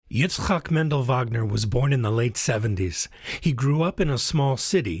Yitzhak Mendel Wagner was born in the late 70s. He grew up in a small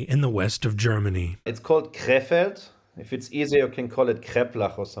city in the west of Germany. It's called Krefeld. If it's easier, you can call it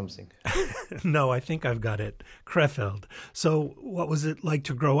Kreplach or something. No, I think I've got it. Krefeld. So what was it like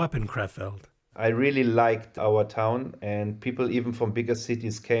to grow up in Krefeld? I really liked our town, and people even from bigger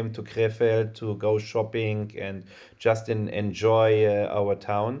cities came to Krefeld to go shopping and just enjoy our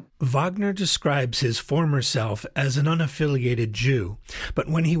town. Wagner describes his former self as an unaffiliated Jew, but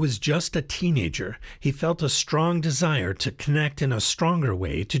when he was just a teenager, he felt a strong desire to connect in a stronger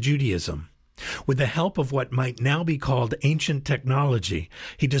way to Judaism. With the help of what might now be called ancient technology,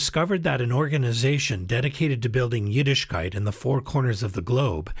 he discovered that an organization dedicated to building Yiddishkeit in the four corners of the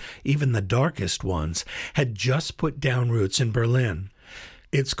globe, even the darkest ones, had just put down roots in Berlin.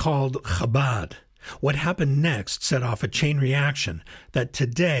 It's called Chabad. What happened next set off a chain reaction that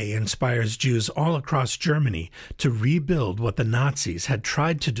today inspires Jews all across Germany to rebuild what the Nazis had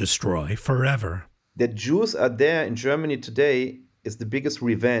tried to destroy forever. The Jews are there in Germany today is the biggest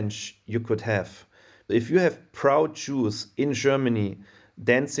revenge you could have. If you have proud Jews in Germany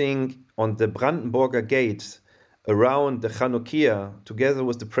dancing on the Brandenburger Gate around the Chanukia together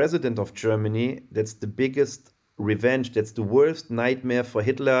with the president of Germany, that's the biggest revenge. That's the worst nightmare for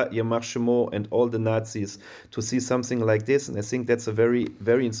Hitler, Yamar Shemo, and all the Nazis to see something like this. And I think that's a very,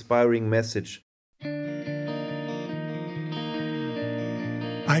 very inspiring message.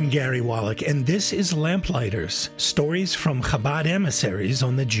 I'm Gary Wallach, and this is Lamplighters, stories from Chabad emissaries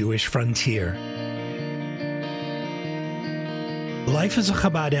on the Jewish frontier. Life as a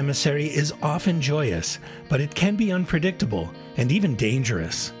Chabad emissary is often joyous, but it can be unpredictable and even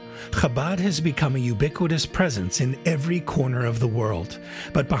dangerous. Chabad has become a ubiquitous presence in every corner of the world.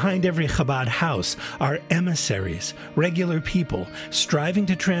 But behind every Chabad house are emissaries, regular people striving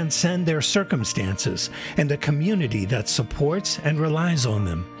to transcend their circumstances, and a community that supports and relies on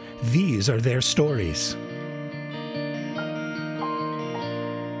them. These are their stories.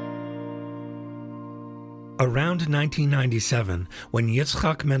 Around 1997, when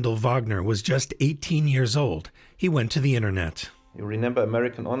Yitzhak Mendel Wagner was just 18 years old, he went to the internet. You remember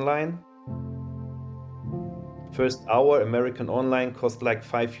American Online? First hour American Online cost like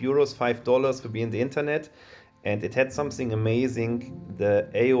 €5, $5 to be in the internet, and it had something amazing, the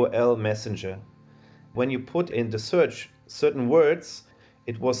AOL Messenger. When you put in the search certain words,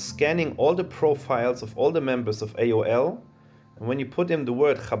 it was scanning all the profiles of all the members of AOL, and when you put in the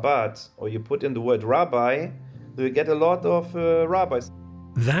word Chabad or you put in the word rabbi, you get a lot of rabbis.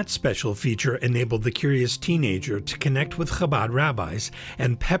 That special feature enabled the curious teenager to connect with Chabad rabbis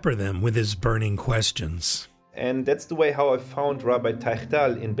and pepper them with his burning questions. And that's the way how I found Rabbi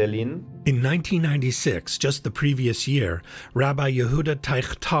Teichtal in Berlin. In 1996, just the previous year, Rabbi Yehuda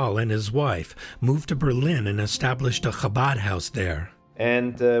Teichtal and his wife moved to Berlin and established a Chabad house there.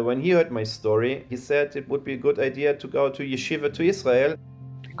 And when he heard my story, he said it would be a good idea to go to yeshiva to Israel.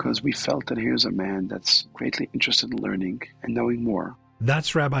 Because we felt that here's a man that's greatly interested in learning and knowing more.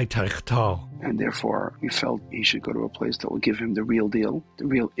 That's Rabbi Teichtal. And therefore, we felt he should go to a place that will give him the real deal, the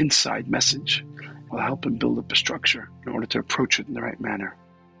real inside message, will help him build up a structure in order to approach it in the right manner.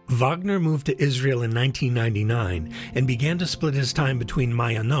 Wagner moved to Israel in 1999 and began to split his time between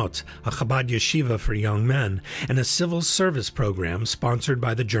Mayanot, a Chabad yeshiva for young men, and a civil service program sponsored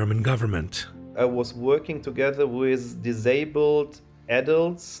by the German government. I was working together with disabled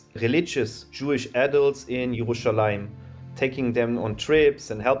adults, religious Jewish adults in Yerushalayim, taking them on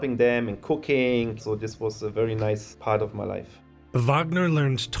trips and helping them in cooking. So this was a very nice part of my life. Wagner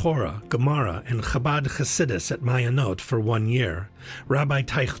learned Torah, Gemara, and Chabad Chassidus at Mayanot for 1 year. Rabbi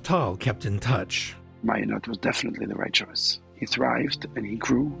Teichtal kept in touch. Mayanot was definitely the right choice. He thrived and he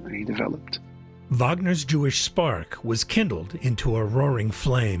grew and he developed. Wagner's Jewish spark was kindled into a roaring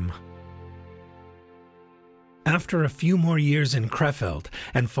flame. After a few more years in Krefeld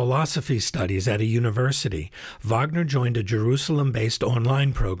and philosophy studies at a university, Wagner joined a Jerusalem-based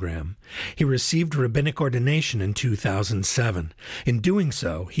online program. He received rabbinic ordination in 2007. In doing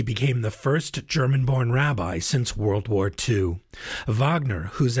so, he became the first German-born rabbi since World War II. Wagner,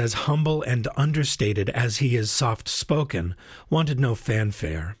 who's as humble and understated as he is soft-spoken, wanted no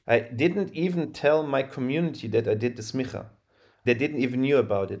fanfare. I didn't even tell my community that I did the smicha. They didn't even knew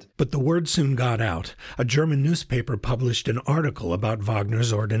about it. But the word soon got out. A German newspaper published an article about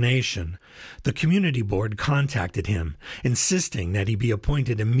Wagner's ordination. The community board contacted him, insisting that he be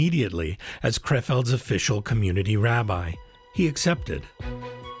appointed immediately as Krefeld's official community rabbi. He accepted.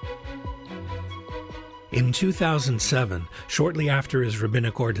 In 2007, shortly after his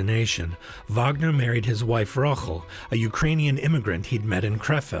rabbinic ordination, Wagner married his wife Rochel, a Ukrainian immigrant he'd met in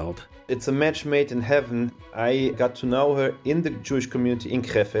Krefeld. It's a match made in heaven. I got to know her in the Jewish community in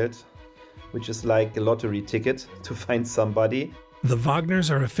Krefeld, which is like a lottery ticket to find somebody. The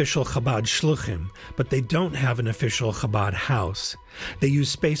Wagners are official Chabad shluchim, but they don't have an official Chabad house. They use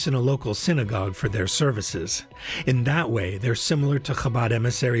space in a local synagogue for their services. In that way, they're similar to Chabad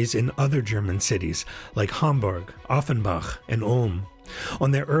emissaries in other German cities like Hamburg, Offenbach, and Ulm.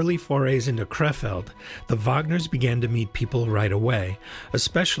 On their early forays into Krefeld, the Wagners began to meet people right away,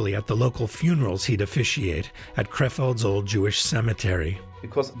 especially at the local funerals he'd officiate at Krefeld's old Jewish cemetery.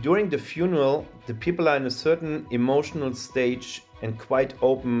 Because during the funeral, the people are in a certain emotional stage and quite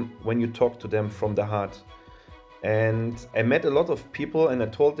open when you talk to them from the heart. And I met a lot of people and I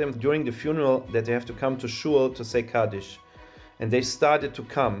told them during the funeral that they have to come to Shul to say Kaddish. And they started to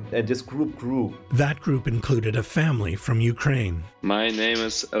come, and this group grew. That group included a family from Ukraine. My name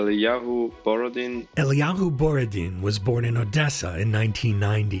is Eliyahu Borodin. Eliyahu Borodin was born in Odessa in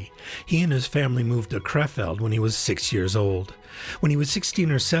 1990. He and his family moved to Krefeld when he was 6 years old. When he was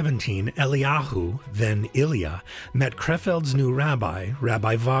 16 or 17, Eliyahu, then Ilya, met Krefeld's new rabbi,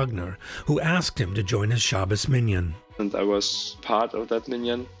 Rabbi Wagner, who asked him to join his Shabbos minyan. And I was part of that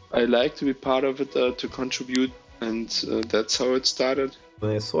minyan. I like to be part of it, to contribute. And that's how it started.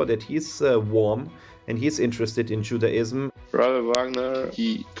 When I saw that he's warm and he's interested in Judaism. Rabbi Wagner,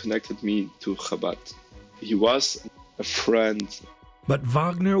 he connected me to Chabad. He was a friend. But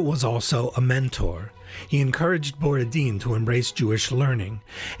Wagner was also a mentor. He encouraged Borodin to embrace Jewish learning.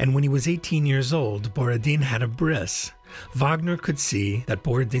 And when he was 18 years old, Borodin had a bris. Wagner could see that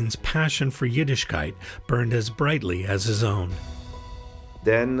Borodin's passion for Yiddishkeit burned as brightly as his own.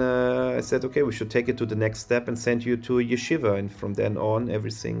 Then I said, okay, we should take it to the next step and send you to a yeshiva. And from then on,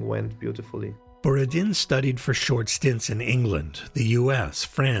 everything went beautifully. Borodin studied for short stints in England, the US,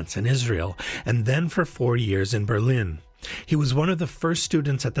 France, and Israel, and then for 4 years in Berlin. He was one of the first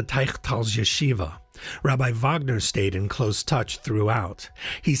students at the Teichtal's yeshiva. Rabbi Wagner stayed in close touch throughout.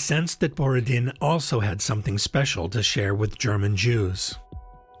 He sensed that Borodin also had something special to share with German Jews.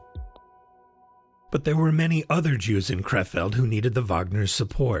 But there were many other Jews in Krefeld who needed the Wagner's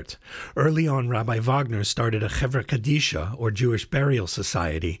support. Early on, Rabbi Wagner started a Chevra Kadisha, or Jewish Burial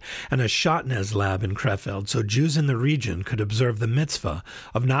Society, and a Shatnez lab in Krefeld so Jews in the region could observe the mitzvah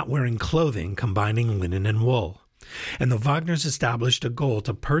of not wearing clothing combining linen and wool. And the Wagners established a goal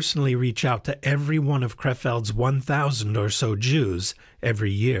to personally reach out to every one of Krefeld's 1,000 or so Jews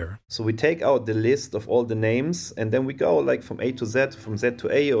every year. So we take out the list of all the names, and then we go like from A to Z, from Z to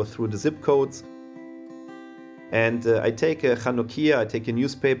A, or through the zip codes. And I take a Chanukia, I take a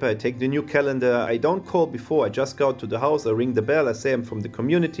newspaper, I take the new calendar. I don't call before, I just go to the house, I ring the bell, I say I'm from the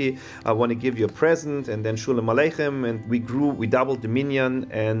community, I want to give you a present, and then Shulam Aleichem. And we grew, we doubled the minyan,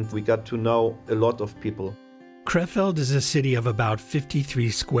 and we got to know a lot of people. Krefeld is a city of about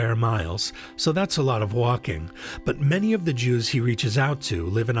 53 square miles, so that's a lot of walking. But many of the Jews he reaches out to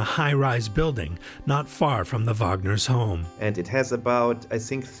live in a high-rise building not far from the Wagner's home. And it has about, I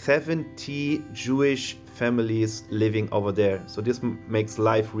think, 70 Jewish families living over there. So this makes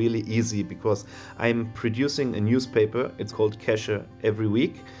life really easy because I'm producing a newspaper. It's called Kesher every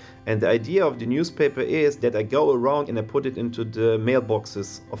week. And the idea of the newspaper is that I go around and I put it into the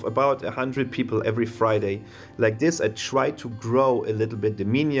mailboxes of about 100 people every Friday. Like this, I try to grow a little bit the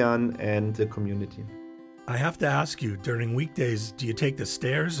minyan and the community. I have to ask you, during weekdays, do you take the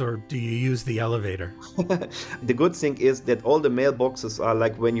stairs or do you use the elevator? The good thing is that all the mailboxes are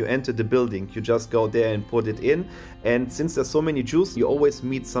like when you enter the building. You just go there and put it in. And since there's so many Jews, you always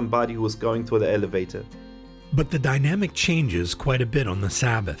meet somebody who is going to the elevator. But the dynamic changes quite a bit on the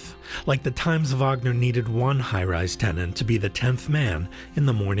Sabbath, like the times Wagner needed one high-rise tenant to be the 10th man in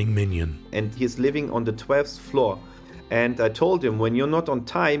the morning minyan. And he's living on the 12th floor. And I told him, when you're not on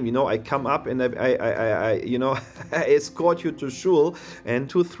time, I come up and I escort you to shul. And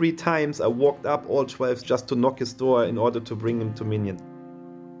 2-3 times I walked up all 12 just to knock his door in order to bring him to minyan.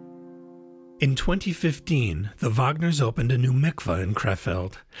 In 2015, the Wagners opened a new mikveh in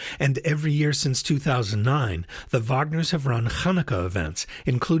Krefeld, and every year since 2009, the Wagners have run Hanukkah events,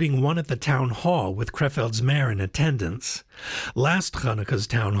 including one at the town hall with Krefeld's mayor in attendance. Last Hanukkah's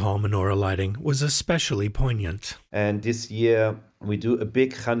town hall menorah lighting was especially poignant. And this year, we do a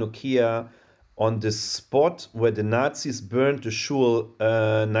big Chanukia on the spot where the Nazis burned the shul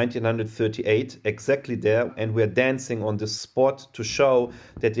 1938, exactly there, and we're dancing on the spot to show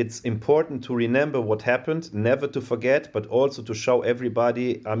that it's important to remember what happened, never to forget, but also to show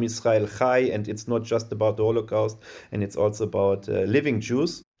everybody Am Yisrael Chai, and it's not just about the Holocaust, and it's also about living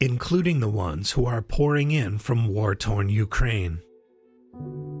Jews. Including the ones who are pouring in from war-torn Ukraine.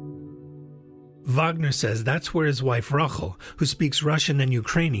 Wagner says that's where his wife Rachel, who speaks Russian and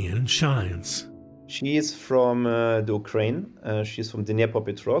Ukrainian, shines. She is from the Ukraine. She's from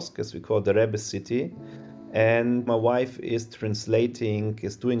Dnipropetrovsk, as we call the Rebbe city. And my wife is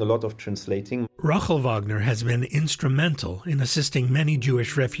doing a lot of translating. Rachel Wagner has been instrumental in assisting many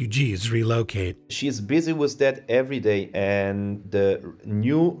Jewish refugees relocate. She's busy with that every day, and the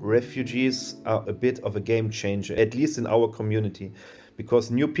new refugees are a bit of a game changer, at least in our community,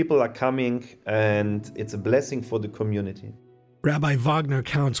 because new people are coming and it's a blessing for the community. Rabbi Wagner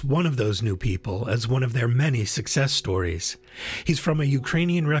counts one of those new people as one of their many success stories. He's from a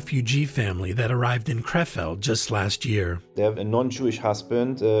Ukrainian refugee family that arrived in Krefeld just last year. They have a non-Jewish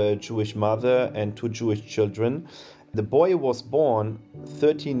husband, a Jewish mother, and 2 Jewish children. The boy was born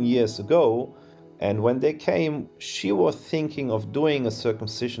 13 years ago, and when they came, she was thinking of doing a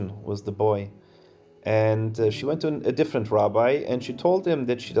circumcision with the boy. And she went to a different rabbi, and she told him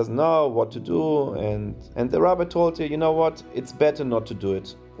that she doesn't know what to do. And the rabbi told her, you know what, it's better not to do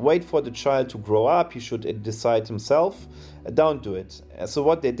it. Wait for the child to grow up. He should decide himself. Don't do it. So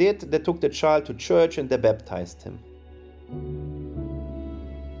what they did, they took the child to church and they baptized him.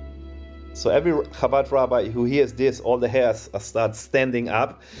 So every Chabad rabbi who hears this, all the hairs start standing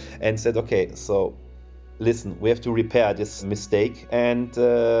up and said, okay, so listen, we have to repair this mistake. And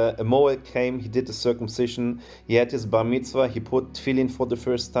a Moel came, he did the circumcision, he had his bar mitzvah, he put tefillin for the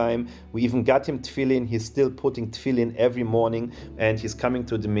first time. We even got him tefillin, he's still putting tefillin every morning, and he's coming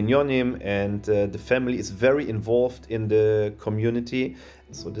to the minyanim, and the family is very involved in the community.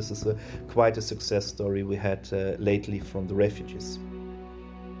 So this is quite a success story we had lately from the refugees.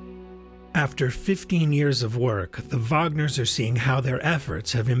 After 15 years of work, the Wagners are seeing how their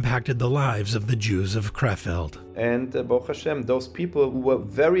efforts have impacted the lives of the Jews of Krefeld. And Baruch Hashem, those people who were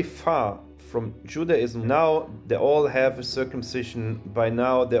very far from Judaism, now they all have a circumcision. By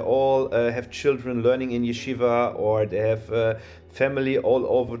now they all have children learning in yeshiva, or they have family all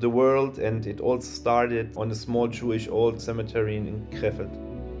over the world. And it all started on a small Jewish old cemetery in Krefeld.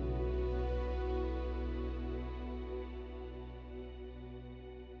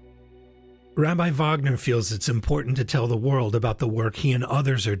 Rabbi Wagner feels it's important to tell the world about the work he and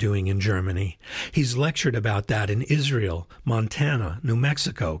others are doing in Germany. He's lectured about that in Israel, Montana, New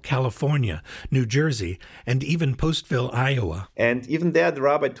Mexico, California, New Jersey, and even Postville, Iowa. And even there, the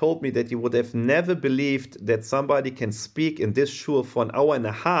rabbi told me that he would have never believed that somebody can speak in this shul for an hour and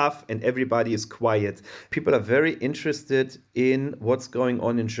a half and everybody is quiet. People are very interested in what's going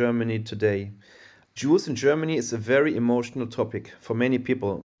on in Germany today. Jews in Germany is a very emotional topic for many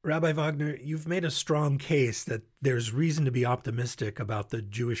people. Rabbi Wagner, you've made a strong case that there's reason to be optimistic about the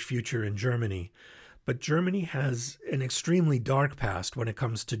Jewish future in Germany. But Germany has an extremely dark past when it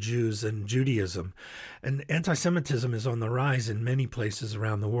comes to Jews and Judaism. And anti-Semitism is on the rise in many places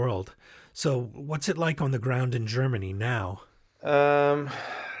around the world. So what's it like on the ground in Germany now?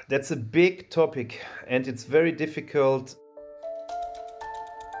 That's a big topic, and it's very difficult.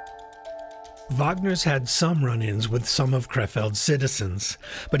 Wagner's had some run-ins with some of Krefeld's citizens,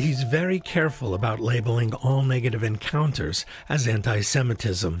 but he's very careful about labeling all negative encounters as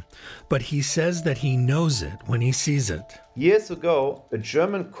anti-Semitism. But he says that he knows it when he sees it. Years ago, a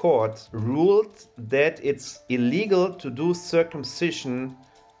German court ruled that it's illegal to do circumcision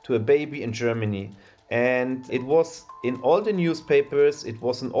to a baby in Germany. And it was in all the newspapers, it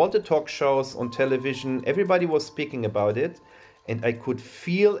was in all the talk shows on television, everybody was speaking about it. And I could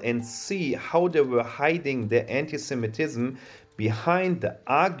feel and see how they were hiding their anti-Semitism behind the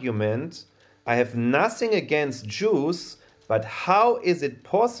argument, I have nothing against Jews, but how is it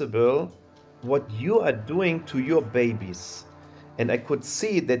possible what you are doing to your babies? And I could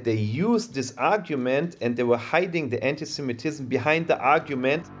see that they used this argument and they were hiding the anti-Semitism behind the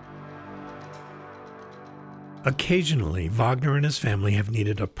argument. Occasionally, Wagner and his family have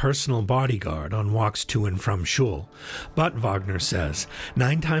needed a personal bodyguard on walks to and from shul. But, Wagner says,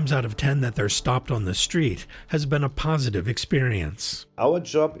 9 times out of 10 that they're stopped on the street has been a positive experience. Our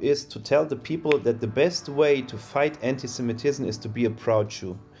job is to tell the people that the best way to fight anti-Semitism is to be a proud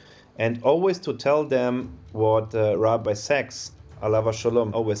Jew. And always to tell them what Rabbi Sachs, alav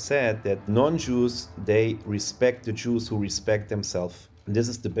shalom, always said, that non-Jews, they respect the Jews who respect themselves. This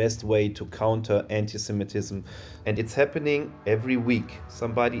is the best way to counter anti-Semitism. And it's happening every week.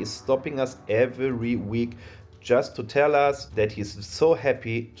 Somebody is stopping us every week just to tell us that he's so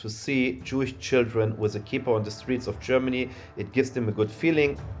happy to see Jewish children with a kippah on the streets of Germany. It gives them a good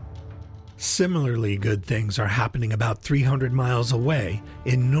feeling. Similarly good things are happening about 300 miles away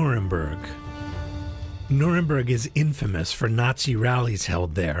in Nuremberg. Nuremberg is infamous for Nazi rallies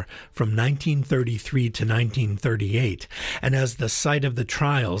held there from 1933 to 1938, and as the site of the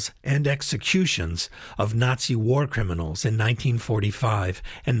trials and executions of Nazi war criminals in 1945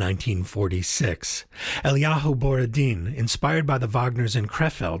 and 1946. Eliyahu Borodin, inspired by the Wagners in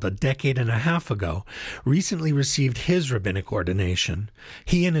Krefeld a decade and a half ago, recently received his rabbinic ordination.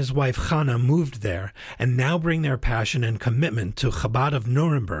 He and his wife Chana moved there and now bring their passion and commitment to Chabad of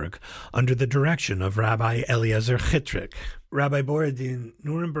Nuremberg under the direction of Rabbi Eliezer Chitrik. Rabbi Borodin,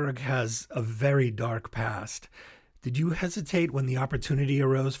 Nuremberg has a very dark past. Did you hesitate when the opportunity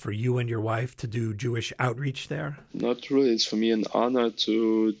arose for you and your wife to do Jewish outreach there? Not really. It's for me an honor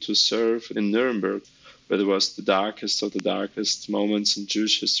to serve in Nuremberg, where there was the darkest of the darkest moments in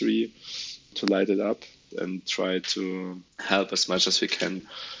Jewish history, to light it up and try to help as much as we can.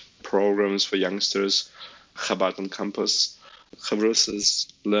 Programs for youngsters, Chabad on campus,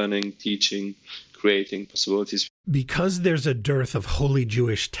 Chavrusas, learning, teaching, creating possibilities. Because there's a dearth of holy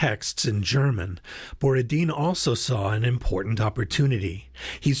Jewish texts in German, Borodin also saw an important opportunity.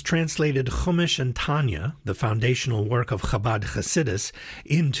 He's translated Chumash and Tanya, the foundational work of Chabad Hasidus,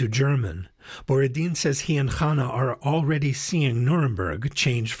 into German. Borodin says he and Chana are already seeing Nuremberg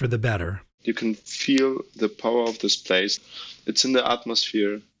change for the better. You can feel the power of this place. It's in the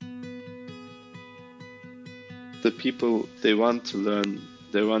atmosphere. The people, they want to learn.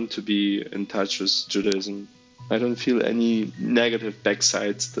 They want to be in touch with Judaism. I don't feel any negative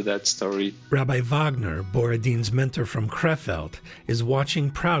backsides to that story. Rabbi Wagner, Borodin's mentor from Krefeld, is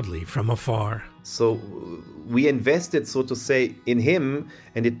watching proudly from afar. So we invested, so to say, in him,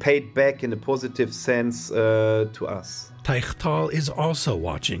 and it paid back in a positive sense to us. Teichtal is also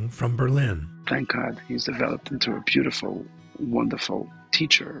watching from Berlin. Thank God he's developed into a beautiful, wonderful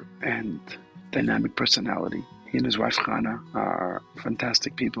teacher and dynamic personality. He and his wife Chana are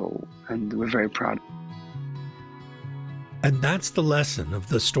fantastic people, and we're very proud. And that's the lesson of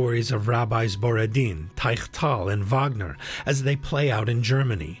the stories of Rabbis Borodin, Teichtal, and Wagner as they play out in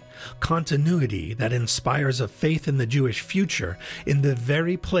Germany. Continuity that inspires a faith in the Jewish future in the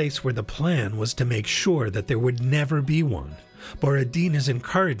very place where the plan was to make sure that there would never be one. Borodin is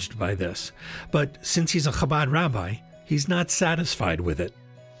encouraged by this, but since he's a Chabad rabbi, he's not satisfied with it.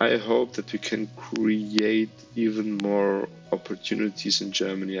 I hope that we can create even more opportunities in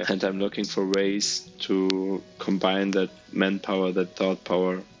Germany, and I'm looking for ways to combine that manpower, that thought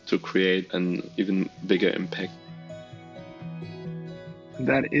power, to create an even bigger impact.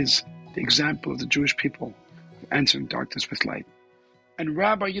 That is the example of the Jewish people answering darkness with light. And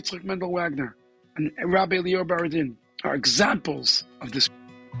Rabbi Yitzchak Mendel Wagner and Rabbi Eliyahu Borodin are examples of this.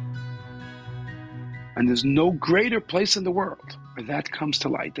 And there's no greater place in the world where that comes to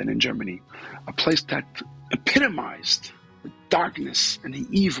light than in Germany, a place that epitomized the darkness and the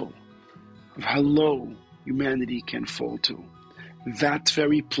evil of how low humanity can fall to. That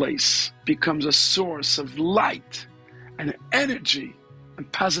very place becomes a source of light and energy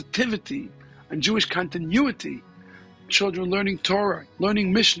and positivity and Jewish continuity. Children learning Torah,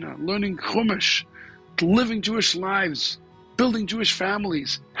 learning Mishnah, learning Chumash, living Jewish lives, building Jewish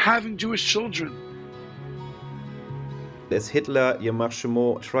families, having Jewish children. As Hitler, Yamar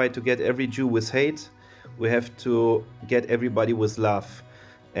Shemo, tried to get every Jew with hate, we have to get everybody with love.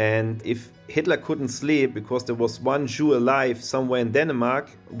 And if Hitler couldn't sleep because there was one Jew alive somewhere in Denmark,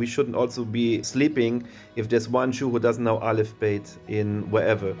 we shouldn't also be sleeping if there's one Jew who doesn't know Aleph Beit in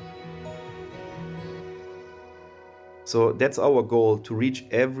wherever. So that's our goal, to reach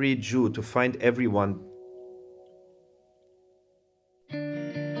every Jew, to find everyone.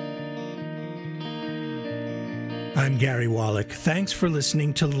 I'm Gary Wallach. Thanks for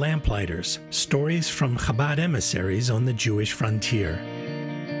listening to Lamplighters, stories from Chabad emissaries on the Jewish frontier.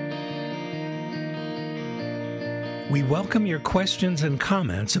 We welcome your questions and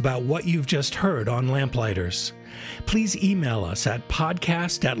comments about what you've just heard on Lamplighters. Please email us at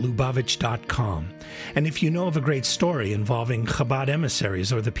podcast@lubavitch.com. And if you know of a great story involving Chabad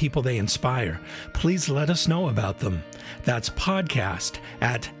emissaries or the people they inspire, please let us know about them. That's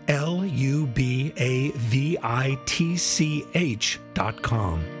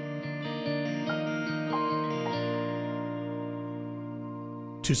podcast@lubavitch.com.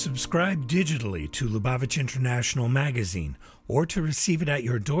 To subscribe digitally to Lubavitch International Magazine or to receive it at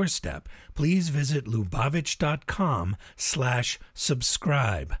your doorstep, please visit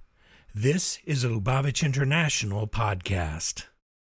lubavitch.com/subscribe. This is a Lubavitch International podcast.